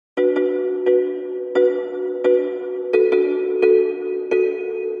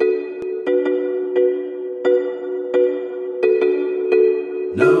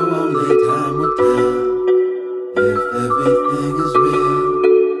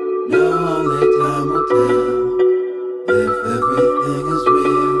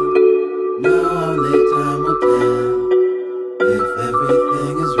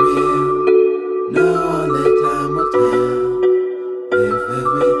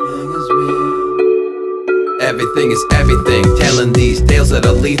everything is everything. Telling these tales that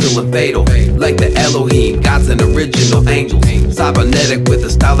are lethal and fatal, like the Elohim, gods and original angels. Cybernetic with a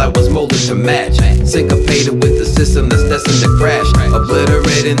style that was molded to match, syncopated with the system that's destined to crash,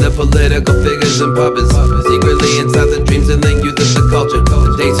 obliterating the political figures and puppets, secretly inside the dreams and the youth of the culture.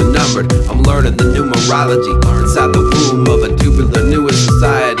 The days are numbered, I'm learning the numerology inside the womb of a tubular newest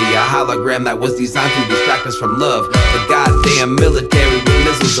society, a hologram that was designed to distract us from love. The goddamn military with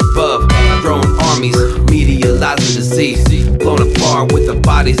missiles above, drone armies, medializing the sea, blown apart with the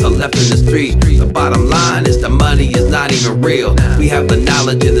bodies are left in the street. The bottom line is the money is not even real. We have the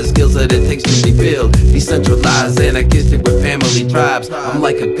knowledge and the skills that it takes to rebuild. Decentralized, anarchistic with family tribes. I'm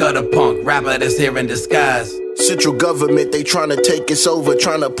like a gutter punk rapper that's here in disguise. Central government, they tryna take us over,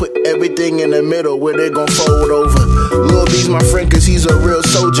 tryna put everything in the middle where they gon' fold over. Lil B's my friend cause he's a real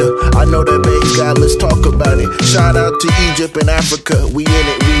soldier. I know that bass guy, let's talk about it. Shout out to Egypt and Africa, we in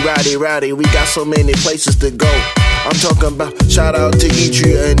it, we rowdy, we got so many places to go. I'm talking about shout out to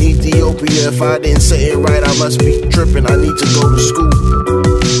Eritrea and Ethiopia. If I didn't say it right, I must be tripping, I need to go to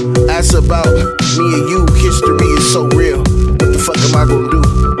school. Ask about me and you, history is so real. What the fuck am I gonna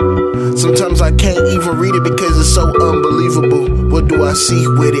do? Sometimes I can't even read it because it's so unbelievable. What do I see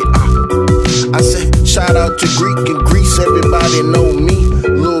with it? I said, shout out to Greek and Greece, everybody know me.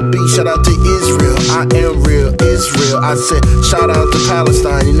 Lil B, shout out to Israel, I am real, Israel. I said, shout out to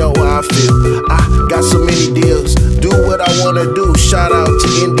Palestine, you know how I feel. I got so many deals, do what I wanna do. Shout out to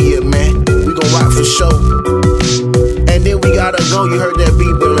India, man, we gon' rock for show. And then we gotta go, you heard that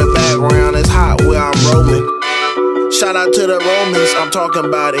beat in the background, it's hot where I'm roaming. Shout out to the Romans, I'm talking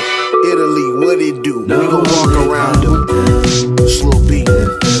about it. Italy, what it do? We gon' walk around them. Slow beat.